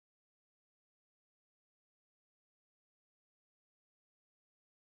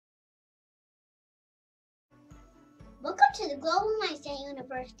Welcome to the Global Mindset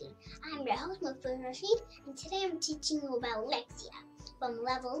University. I'm your host, Mehfuz, and today I'm teaching you about Lexia from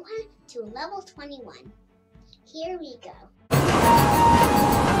level 1 to level 21. Here we go.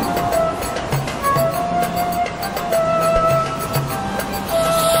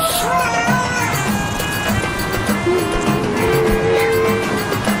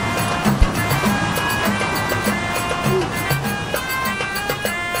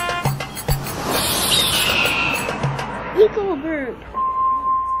 You go, bird.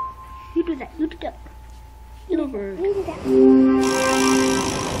 You do that. You do that. Little bird. You do that.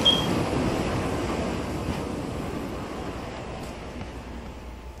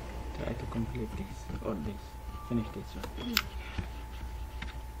 Try to complete this or this. Finish this one.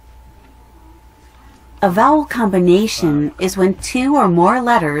 A vowel combination is when two or more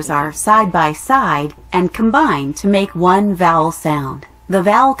letters are side by side and combine to make one vowel sound. The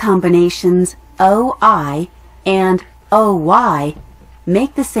vowel combinations O-I and O-Y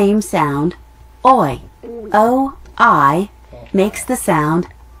make the same sound, oi. O-I makes the sound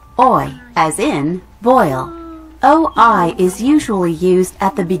oi, as in boil. O-I is usually used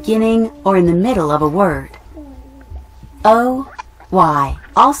at the beginning or in the middle of a word. O-Y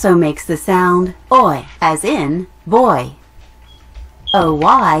also makes the sound oi, as in boy.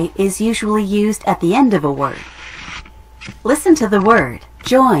 O-Y is usually used at the end of a word. Listen to the word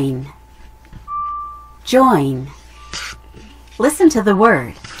join. Join. Listen to the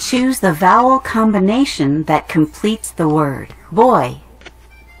word. Choose the vowel combination that completes the word. Boy.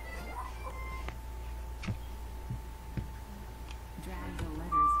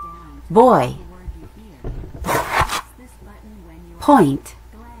 Boy. Point.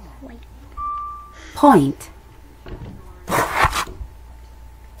 Point.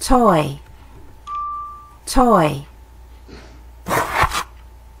 Toy. Toy.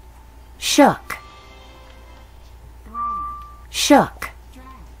 Shook. Shook.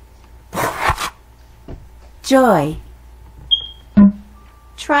 Joy.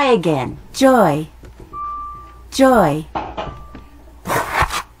 Try again. Joy. Joy.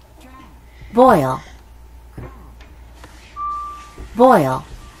 Boil. Boil.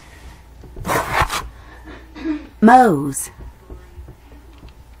 Mose.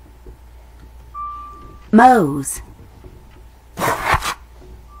 Mose.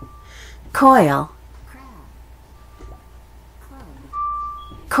 Coil.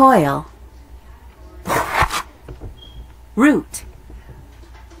 Coil. Root.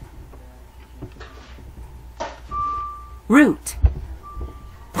 Root.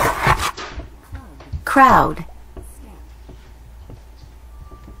 Crowd.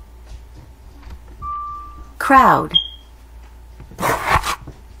 Crowd.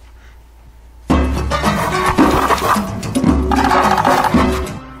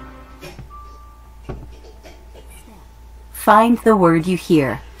 Find the word you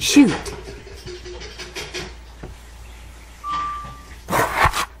hear. Shoot.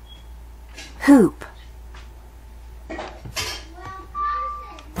 Hoop.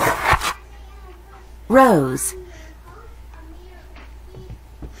 Rose.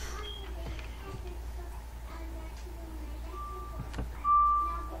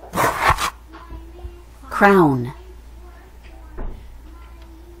 Crown.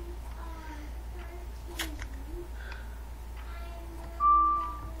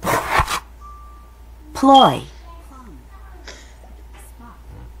 Ploy.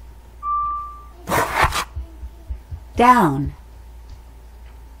 Down.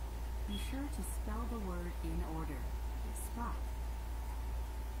 Be sure to spell the word in order. Spot.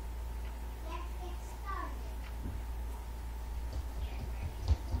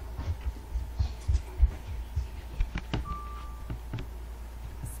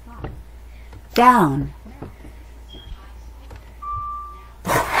 Spot. Down.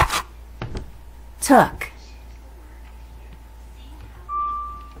 Took.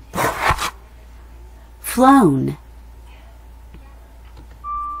 Flown.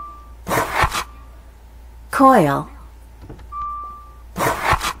 Coil.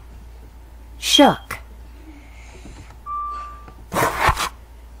 Shook.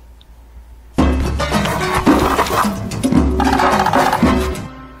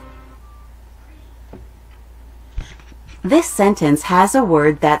 This sentence has a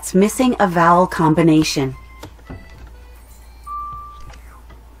word that's missing a vowel combination.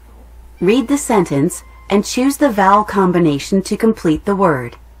 Read the sentence and choose the vowel combination to complete the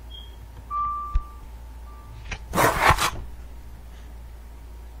word.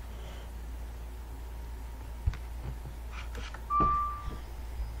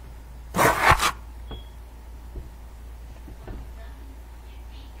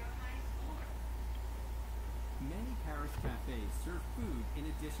 Many cafes serve food in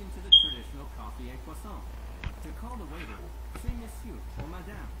addition to the traditional coffee and croissant. To call the waiter, say monsieur or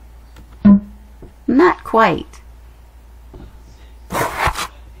madame. Not quite.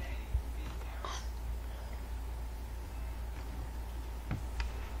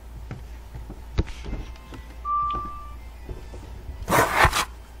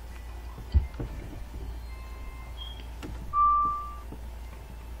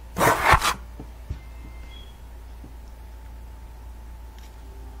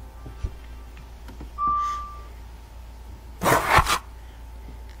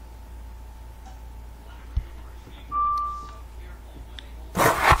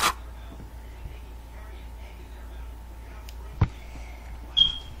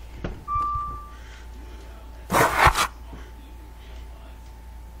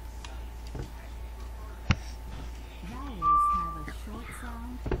 Vowels have a short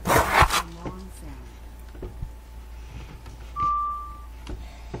sound and a long sound.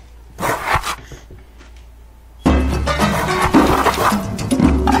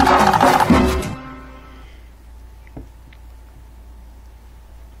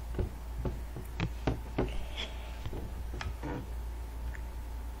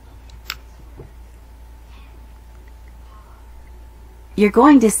 You're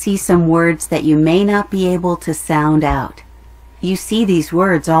going to see some words that you may not be able to sound out. You see these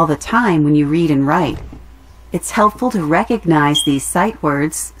words all the time when you read and write. It's helpful to recognize these sight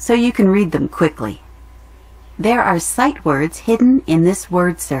words so you can read them quickly. There are sight words hidden in this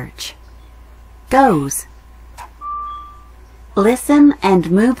word search. Goes. Listen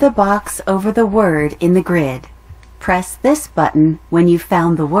and move the box over the word in the grid. Press this button when you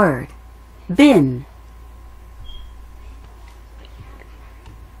found the word. Bin.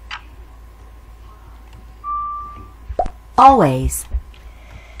 Always.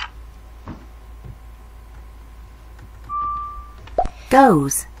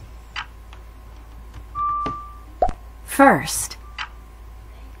 Goes. First.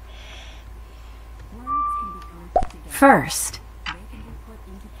 Words can be grouped together. First. They can be put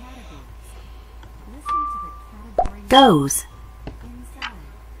into categories. Listen to the category Goes. inside.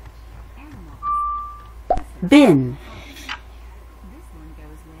 Animals. Listen. Bin. This one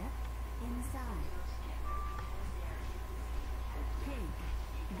goes with inside. Pig.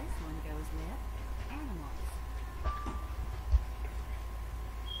 This one goes with animals.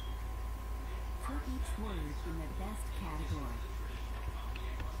 Put each word in the best category.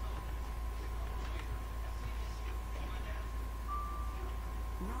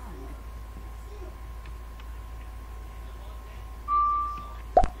 Rug.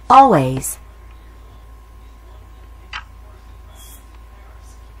 Always.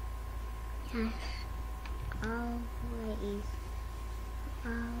 Always. Always.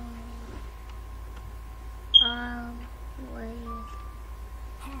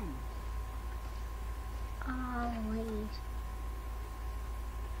 Pen. Always.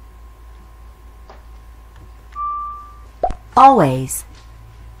 Always.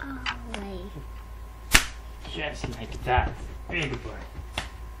 Always. Just like that. Big boy.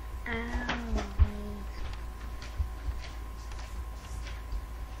 Always.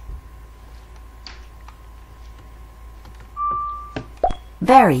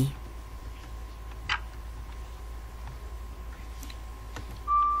 Very.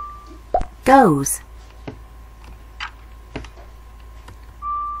 Goes.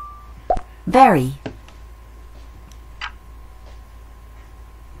 Very.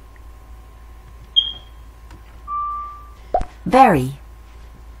 Very.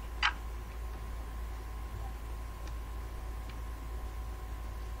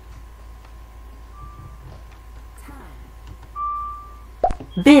 Time.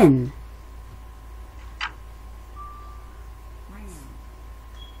 Bin. Ram.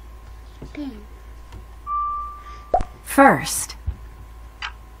 Bin. First.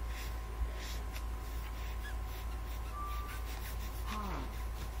 Hog.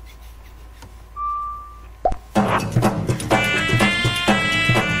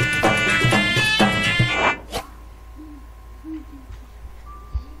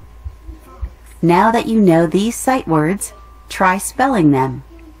 Now that you know these sight words, try spelling them.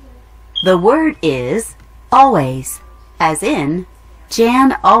 The word is always, as in,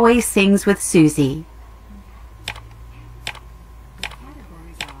 Jan always sings with Susie. The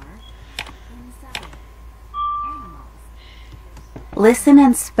categories are inside. Animals. Listen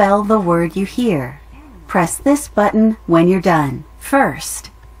and spell the word you hear. Press this button when you're done.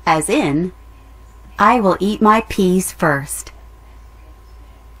 First, as in, I will eat my peas first.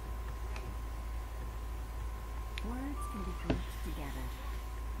 Words can be grouped together.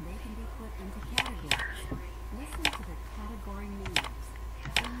 They can be put into categories. Listen to the category names.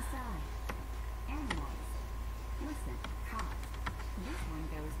 Inside. Animals. Listen. Cot. This one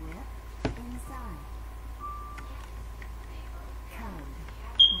goes with inside. Code.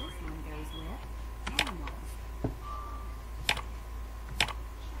 This one goes with animals.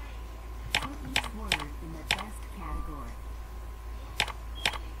 Put each word in the best category.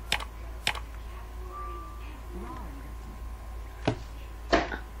 Lard.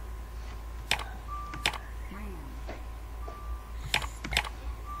 Ram.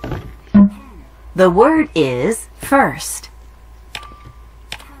 Pen. The word is first,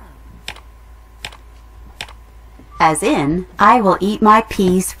 Tub. as in, I will eat my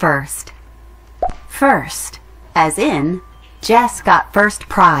peas first. First, as in, Jess got first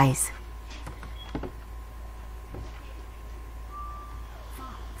prize.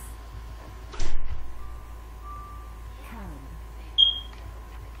 Fox. Code.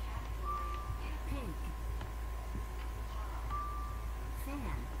 Pig.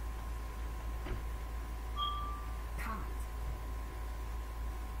 Fan. Cot.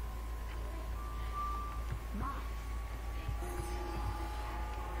 Mop.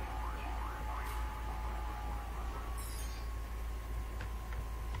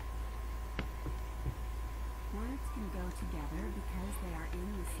 Words can go together because they are in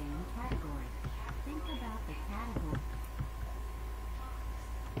the same category. Think about the category.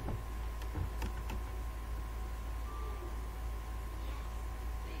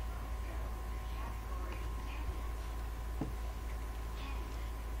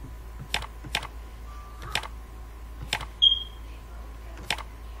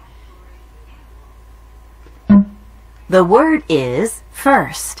 The word is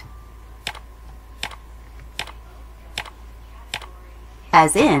first,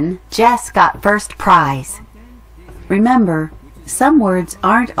 as in, Jess got first prize. Remember, some words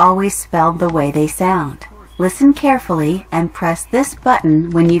aren't always spelled the way they sound. Listen carefully and press this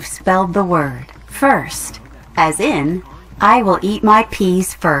button when you've spelled the word first, as in, I will eat my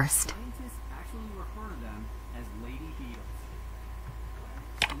peas first. Scientists actually refer to them as lady beetles.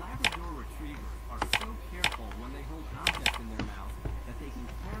 Labrador retrievers are so careful when they hold objects in their mouth that they can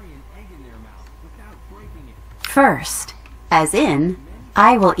carry an egg in their mouth without breaking it. First, as in,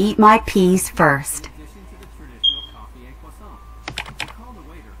 I will eat my peas first. In addition to the traditional coffee and croissant, to call the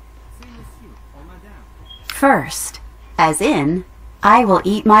waiter, say monsieur or madame. First, as in, I will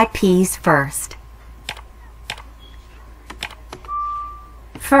eat my peas first.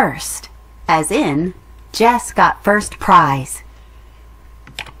 First, as in, Jess got first prize.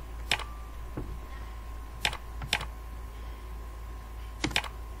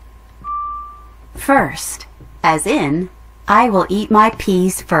 First, as in, I will eat my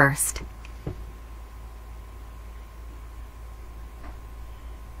peas first.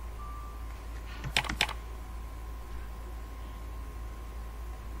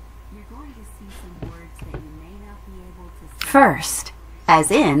 You're going to see some words that you may not be able to say. First,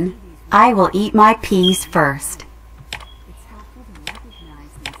 as in, I will eat my peas first. It's helpful to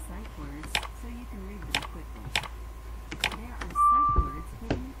recognize these sight words so you can read them quickly. There are sight words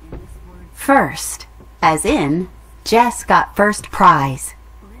hidden in this word. First, as in, Jess got first prize.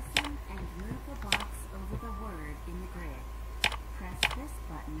 Listen and move the box over the word in the grid. Press this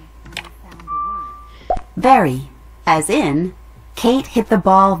button when you found the word. Very, as in, Kate hit the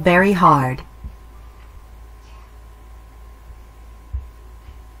ball very hard.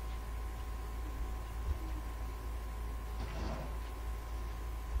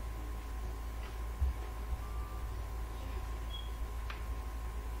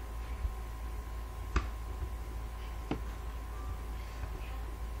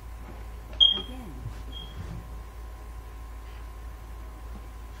 Again.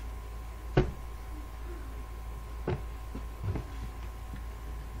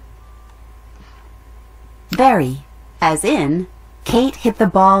 Very, as in, Kate hit the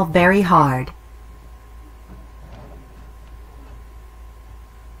ball very hard.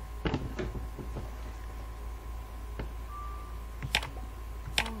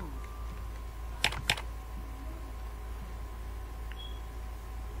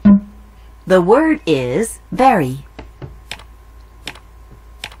 The word is very.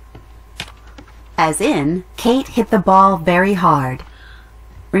 As in, Kate hit the ball very hard.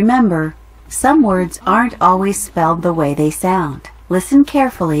 Remember, some words aren't always spelled the way they sound. Listen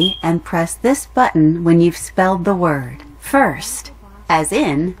carefully and press this button when you've spelled the word. First, as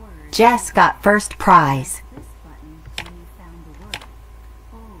in, Jess got first prize. This button when you found the word.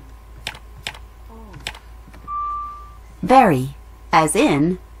 Oh. Very, as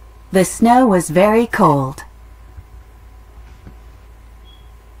in, the snow was very cold.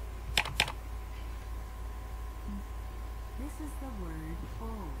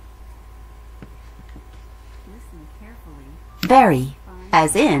 very,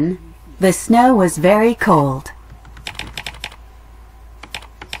 as in, the snow was very cold.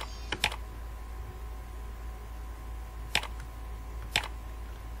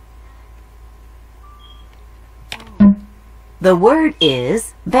 The word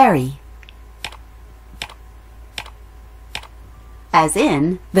is very, as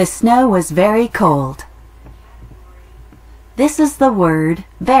in, the snow was very cold. This is the word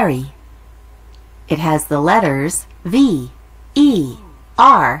very. It has the letters V, E,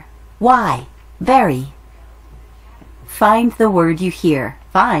 R, Y, very. Find the word you hear.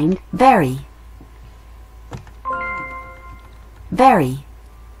 Find very. Very.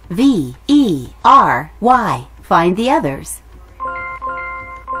 V, E, R, Y. Find the others.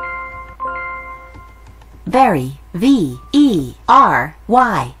 Very. V, E, R,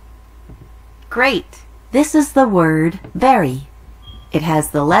 Y. Great. This is the word very. It has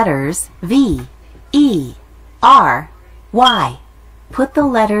the letters V, E, R, Y. Put the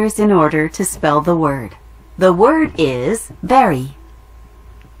letters in order to spell the word. The word is very.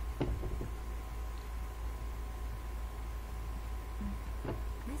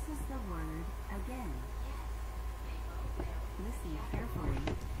 This is the word again. Listen carefully,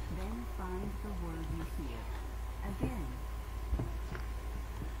 then find the word you hear. Again.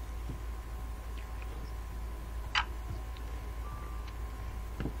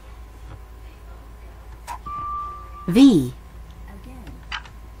 V, Again.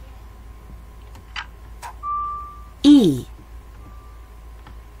 E,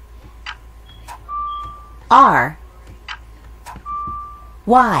 R,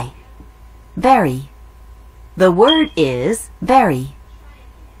 Y. Very. The word is very.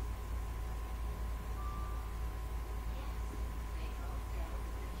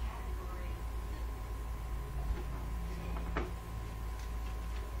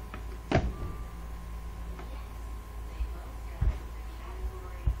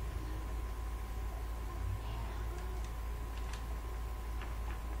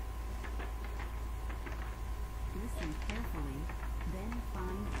 Listen carefully, then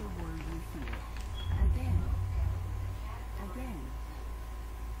find the word you hear. Again. Again.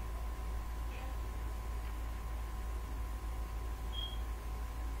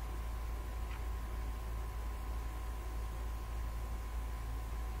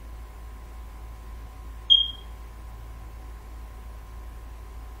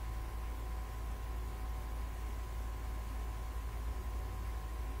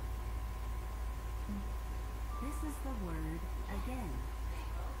 This is the word again.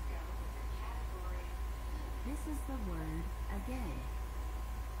 This is the word again.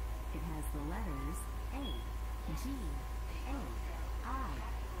 It has the letters A, G, A, I,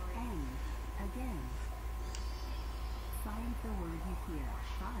 N. Again. Find the word you hear.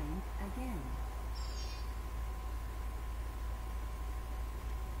 Find again.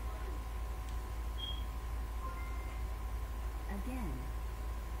 Again.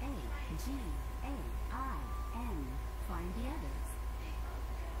 A, G, A, I, N. Find the others.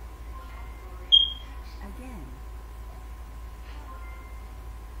 Again.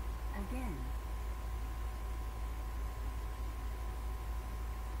 Again.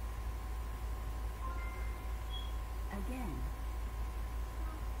 Again.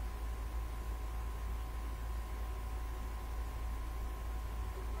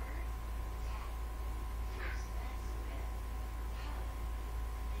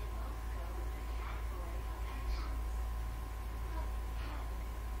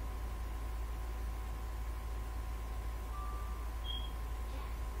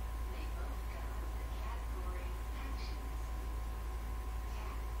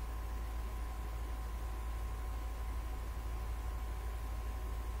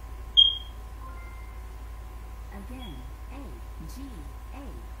 Again. A, G,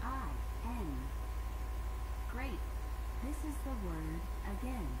 A, I, N. Great. This is the word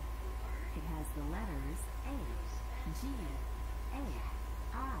again. It has the letters A, G, A,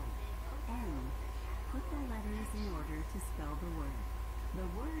 I, N. Put the letters in order to spell the word. The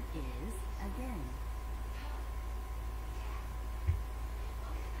word is again.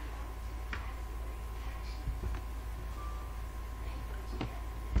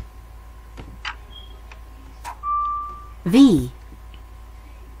 V,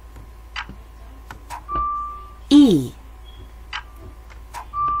 E,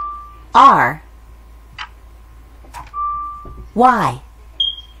 R, Y.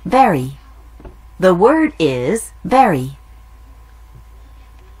 Very. The word is very.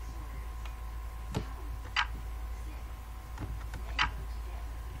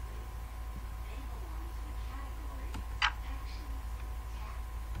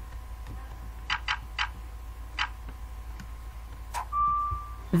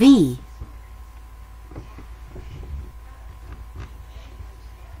 V,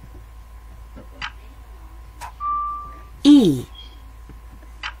 E,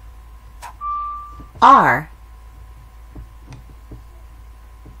 R,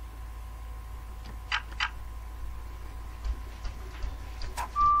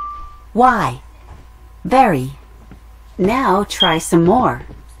 Y. Very. Now try some more.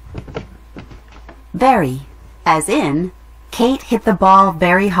 Very, as in, Kate hit the ball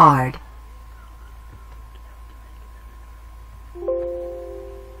very hard.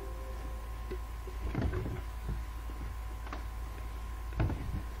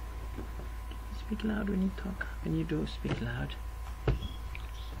 Speak loud when you talk. When you do, speak loud.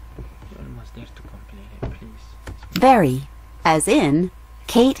 You're almost there to complete it, please. Very, as in,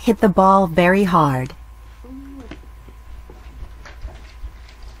 Kate hit the ball very hard. Did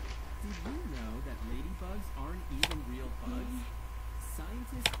you know that ladybugs aren't even real bugs?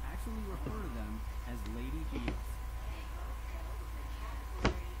 Scientists actually refer to them as lady beetles.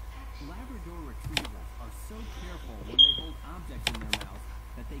 Labrador retrievers are so careful when they hold objects in their mouths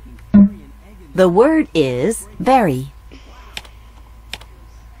that they can carry an egg in The word is very.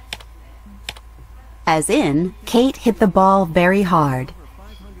 As in, Kate hit the ball very hard.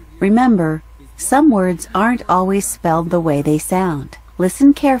 Remember, some words aren't always spelled the way they sound.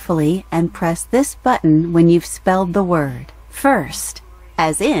 Listen carefully and press this button when you've spelled the word. First,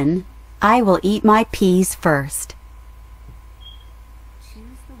 as in, I will eat my peas first.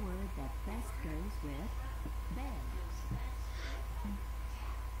 Choose the word that best goes with bed.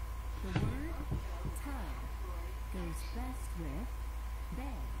 The word tub goes best with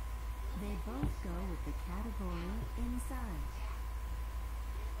bed. They both go with the category inside.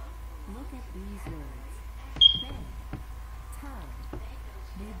 Look at these words. Bed, tub.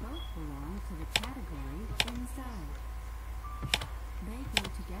 They both belong to the category inside. They go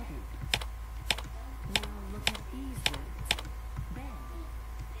together. Now look at these words. Bed,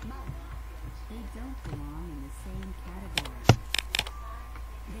 mud. They don't belong in the same category.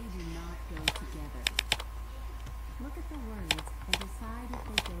 They do not go together. Look at the words and decide if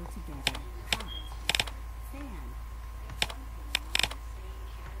they go together. Hot, fan.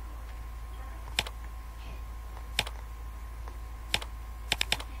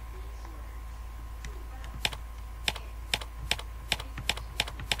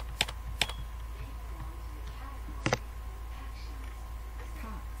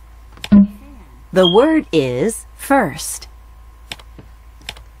 The word is first.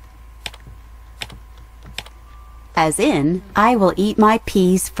 As in, I will eat my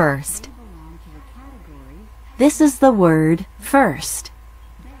peas first. This is the word first.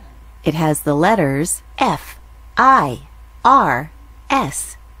 It has the letters F, I, R,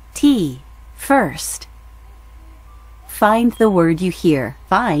 S, T, first. Find the word you hear.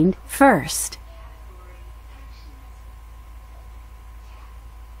 Find first.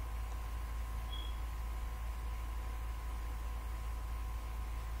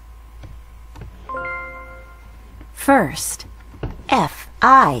 First. F,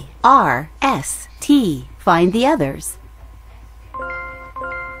 I, R, S, T. Find the others.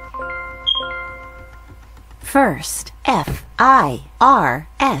 First. F, I, R,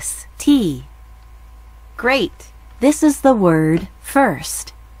 S, T. Great. This is the word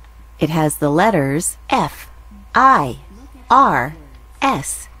first. It has the letters F, I, R,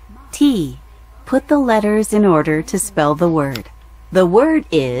 S, T. Put the letters in order to spell the word. The word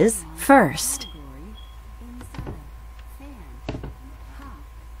is first.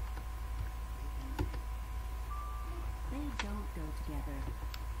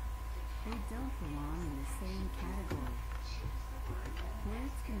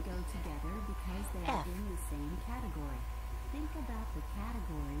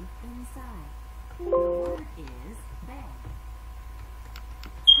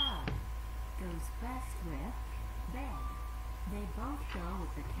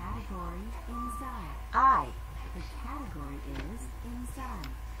 I. The category is inside.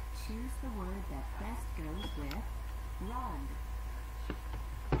 Choose the word that best goes with rug.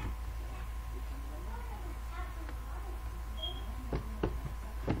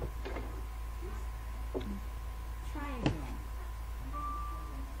 Try again.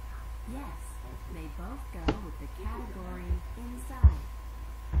 Yes, they both go with the category inside.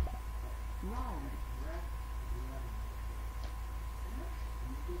 Rug.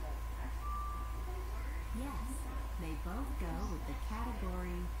 Yes, they both go with the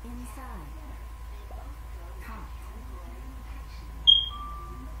category inside. Cot.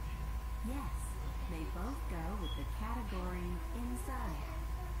 Yes, they both go with the category inside.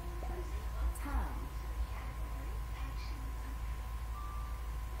 Tub.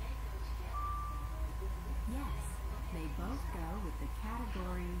 both go with the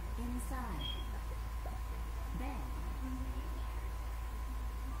category inside. Bed.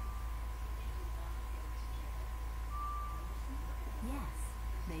 Yes,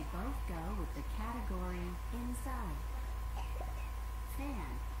 they both go with the category inside.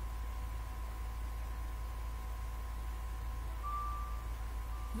 Fan.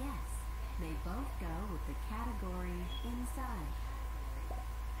 Yes, they both go with the category inside.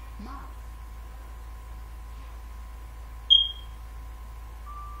 Mop.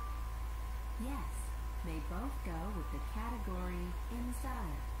 Yes, they both go with the category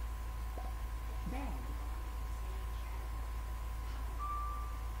inside. Bed.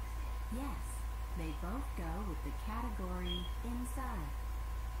 Yes, they both go with the category inside.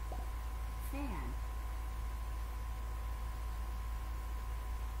 Fan.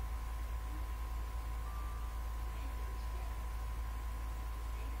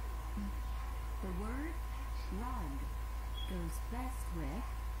 The word rug goes best with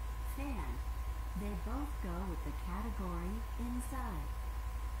fan. They both go with the category inside.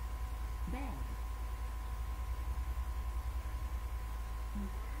 Bed.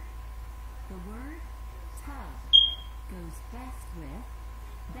 The word tub goes best with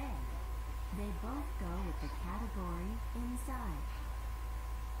bed. They both go with the category inside.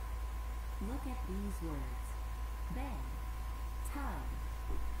 Look at these words. Bed, tub.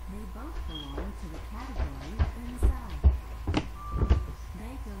 They both belong to the category inside.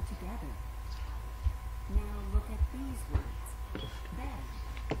 They go together. Now look at these words.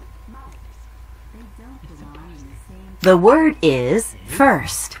 Bed, mouth. They don't belong in the same. The word is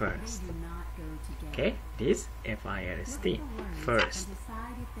first. First. They do not go together. Okay, this F-I-R-S-T. Look at the words First. and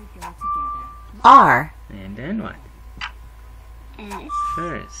decide if they go together. R And then what? S.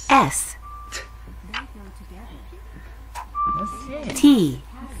 First. S They go together. That's it. T.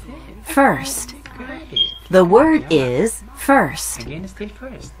 First. Great. The word is first. Again, still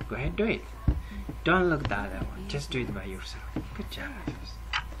first. Go ahead, do it. Don't look the other one. Just do it by yourself. Good job.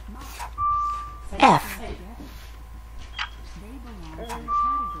 F They belong to the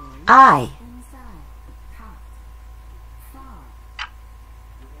category I inside. Hot. Far.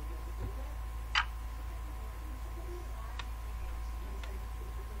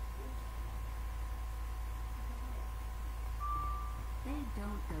 They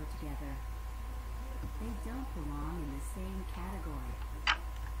don't go together. They don't belong in the same category.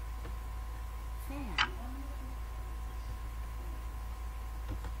 Fan.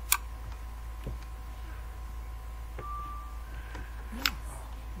 Yes,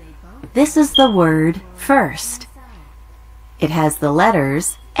 they both This is the word first. inside. It has the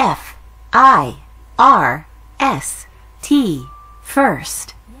letters F, I, R, S, T.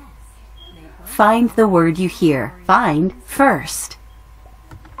 First. Yes, they both Find the word you hear. Find first.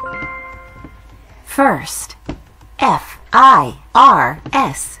 First. F, I, R,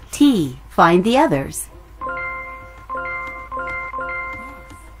 S, T. Find the others.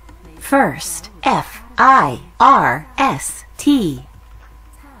 First. F, I, R, S, T.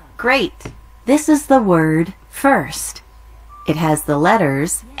 Great. This is the word first. It has the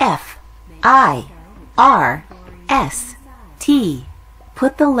letters F, I, R, S, T.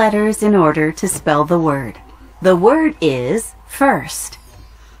 Put the letters in order to spell the word. The word is first.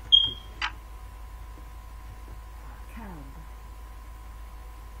 cub.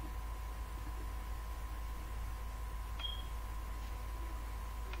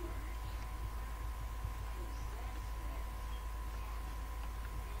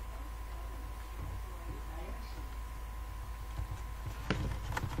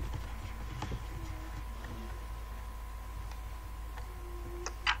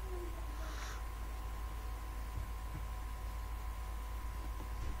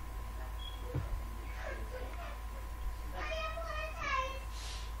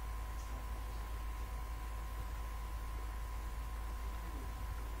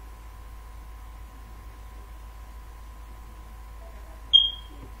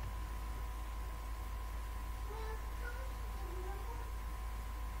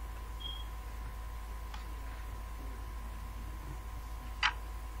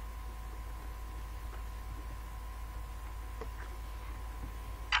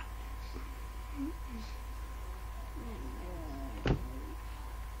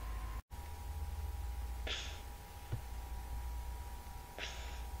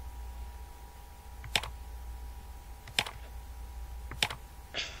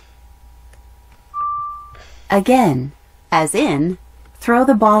 Again, as in, throw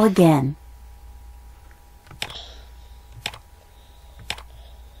the ball again.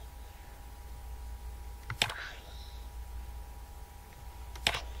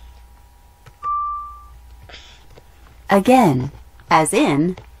 Again, as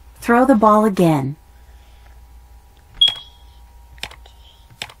in, throw the ball again.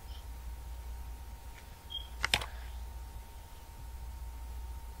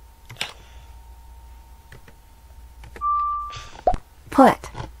 Put,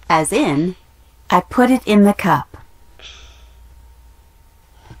 as in, I put it in the cup.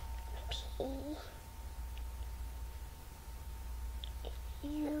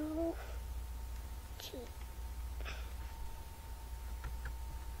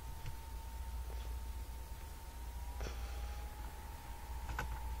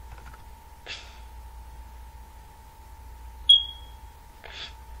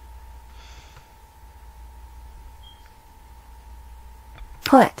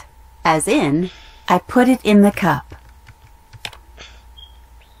 Put, as in, I put it in the cup.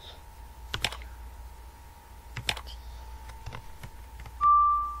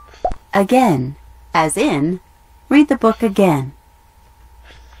 Again, as in, read the book again.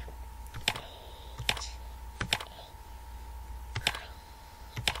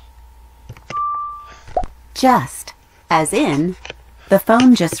 Just, as in, the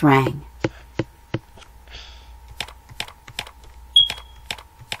phone just rang.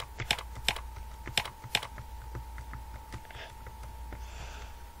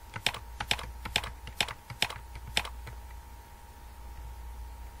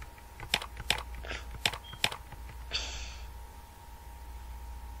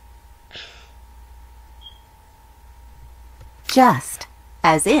 Just,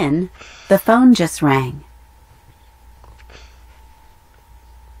 as in, the phone just rang.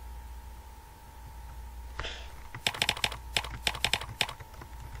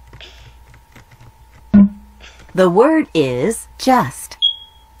 The word is just.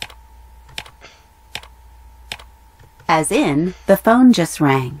 As in, the phone just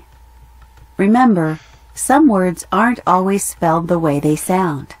rang. Remember, some words aren't always spelled the way they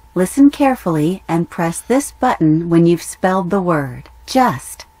sound. Listen carefully and press this button when you've spelled the word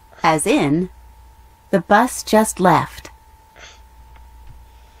just, as in, the bus just left.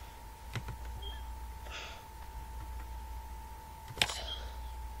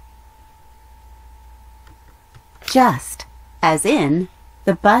 Just, as in,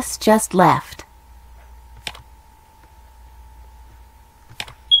 the bus just left.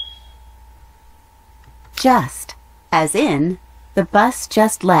 Just, as in, the bus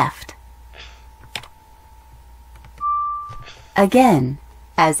just left. Again,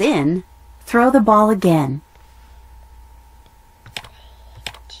 as in, throw the ball again.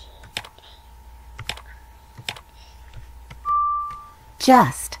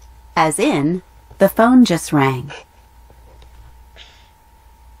 Just, as in, the phone just rang.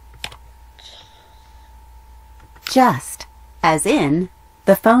 Just, as in,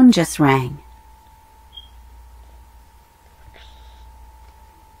 the phone just rang.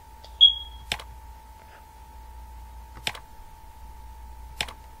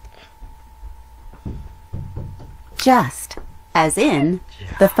 Just, as in,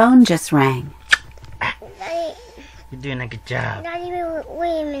 the phone just rang. Daddy, You're doing a good job. Daddy,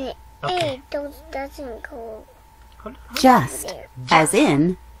 wait a minute. Okay. Doesn't go. Hold on. Just, as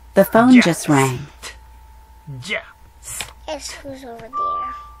in, the phone just rang. Just. S who's over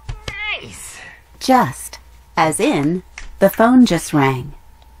there. Nice. Just, as in, the phone just rang.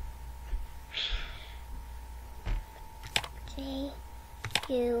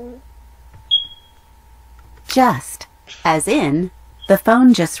 U. Just, as in, the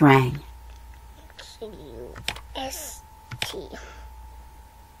phone just rang. Q-U-S-T.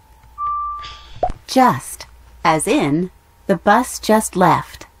 Just, as in, the bus just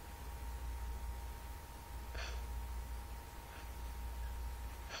left.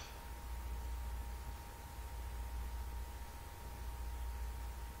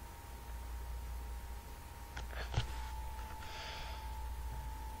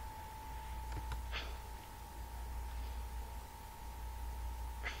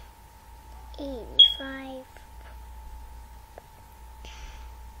 E5.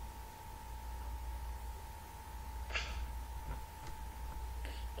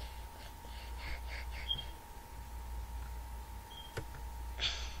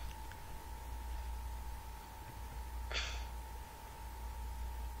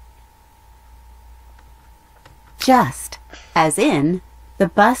 Just, as in, the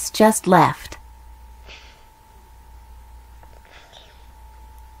bus just left.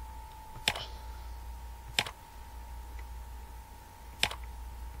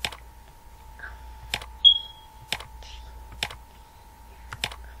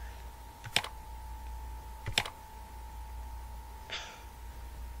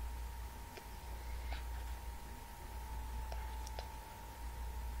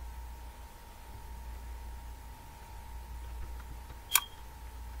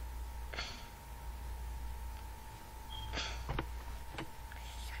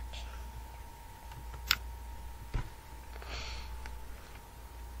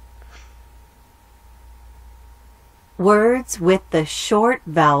 Words with the short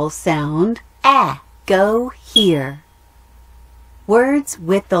vowel sound A go here. Words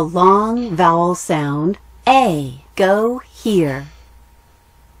with the long vowel sound A go here.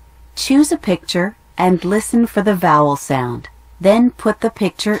 Choose a picture and listen for the vowel sound. Then put the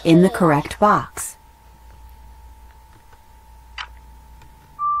picture in the correct box.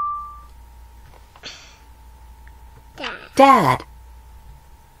 Dad.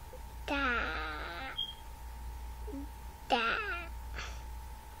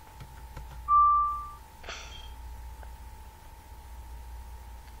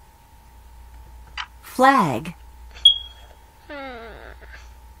 Flag.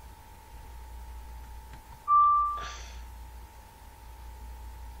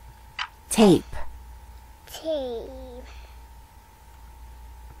 Tape.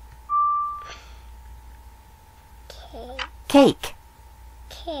 Cake.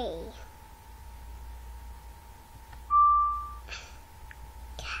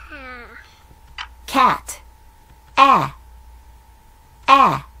 Cat. A.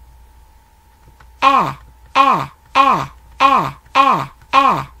 A. A. A. A. A. A.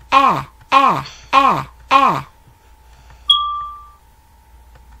 A. A. A. A. A.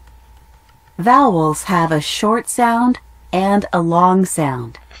 Vowels have a short sound and a long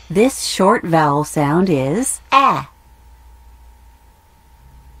sound. This short vowel sound is A.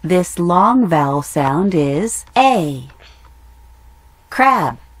 This long vowel sound is A.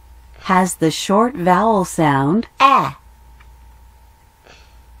 Crab has the short vowel sound A.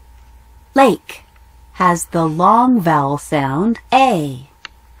 Lake has the long vowel sound A.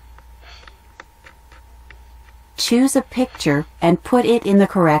 Choose a picture and put it in the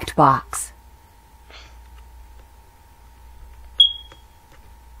correct box.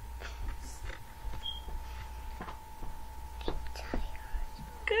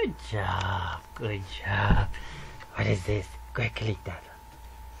 Good job. Good job. What is this? Go ahead, click that.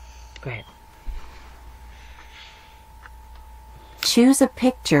 Go ahead. Choose a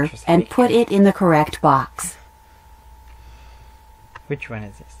picture and put it in the correct box. Which one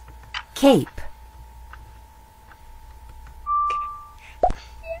is this? Cape.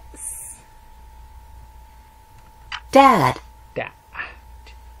 Yes. Dad. Dad.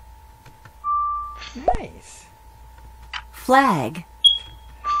 Nice. Flag.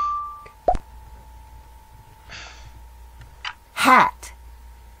 Hat.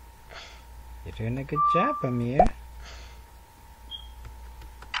 You're doing a good job, Amir.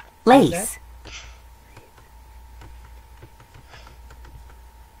 Lace.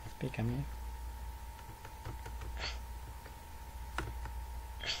 Speak, Amir.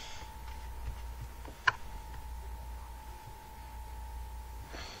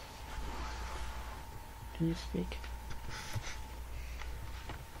 Can you speak?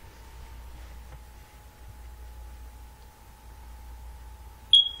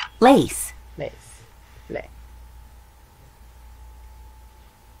 Lace. Lace. Lace.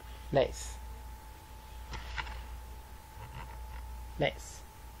 Lace. Lace.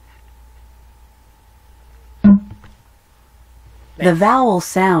 The vowel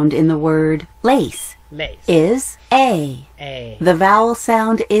sound in the word lace Lace. is A. A. The vowel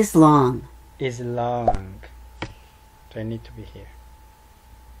sound is long. Is long. So I need to be here.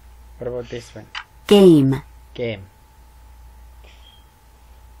 What about this one? Game. Game.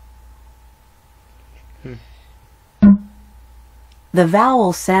 The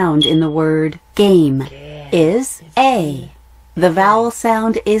vowel sound in the word game is A. The vowel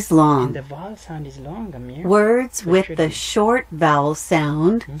sound is And long. the vowel sound is long, Amir. Words What with should the be? short vowel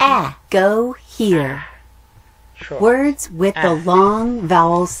sound A go here. Sure. Words with the long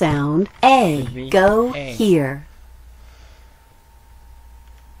vowel sound A Should be go A. here.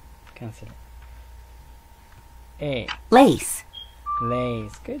 Cancel it. A. Lace.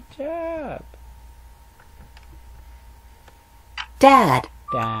 Lace. Good job. Dad.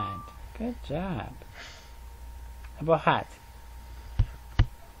 Dad. Good job. How about hat?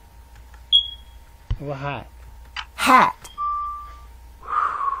 How about hat? Hat.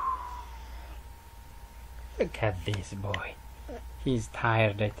 Look at this boy. He's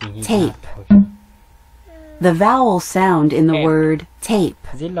tired, I think. He's Tape. not talking. The vowel sound in the A. word tape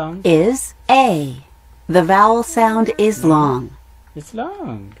Is it long? is A. The vowel sound is long. It's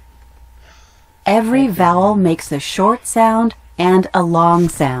long. Every vowel makes a short sound and a long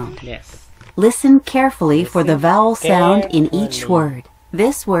sound. Yes. Listen carefully for the vowel sound in each carefully. word.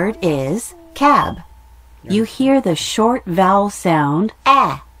 This word is cab. You hear the short vowel sound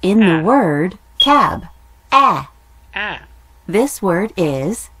A in the word cab. A. Ah. This word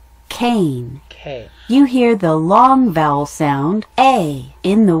is cane. K. You hear the long vowel sound A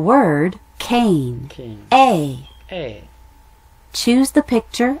in the word cane. King. A. A. Choose the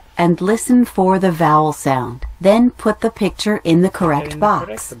picture and listen for the vowel sound. Then put the picture in the correct box.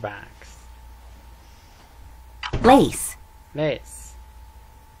 Correct box. Lace. Lace.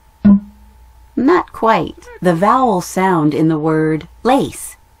 Not quite. The vowel sound in the word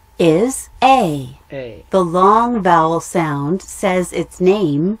lace is A. A. The long vowel sound says its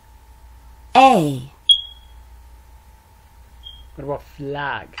name, A. What about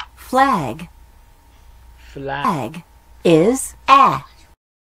flag? Flag. Flag. Flag is A.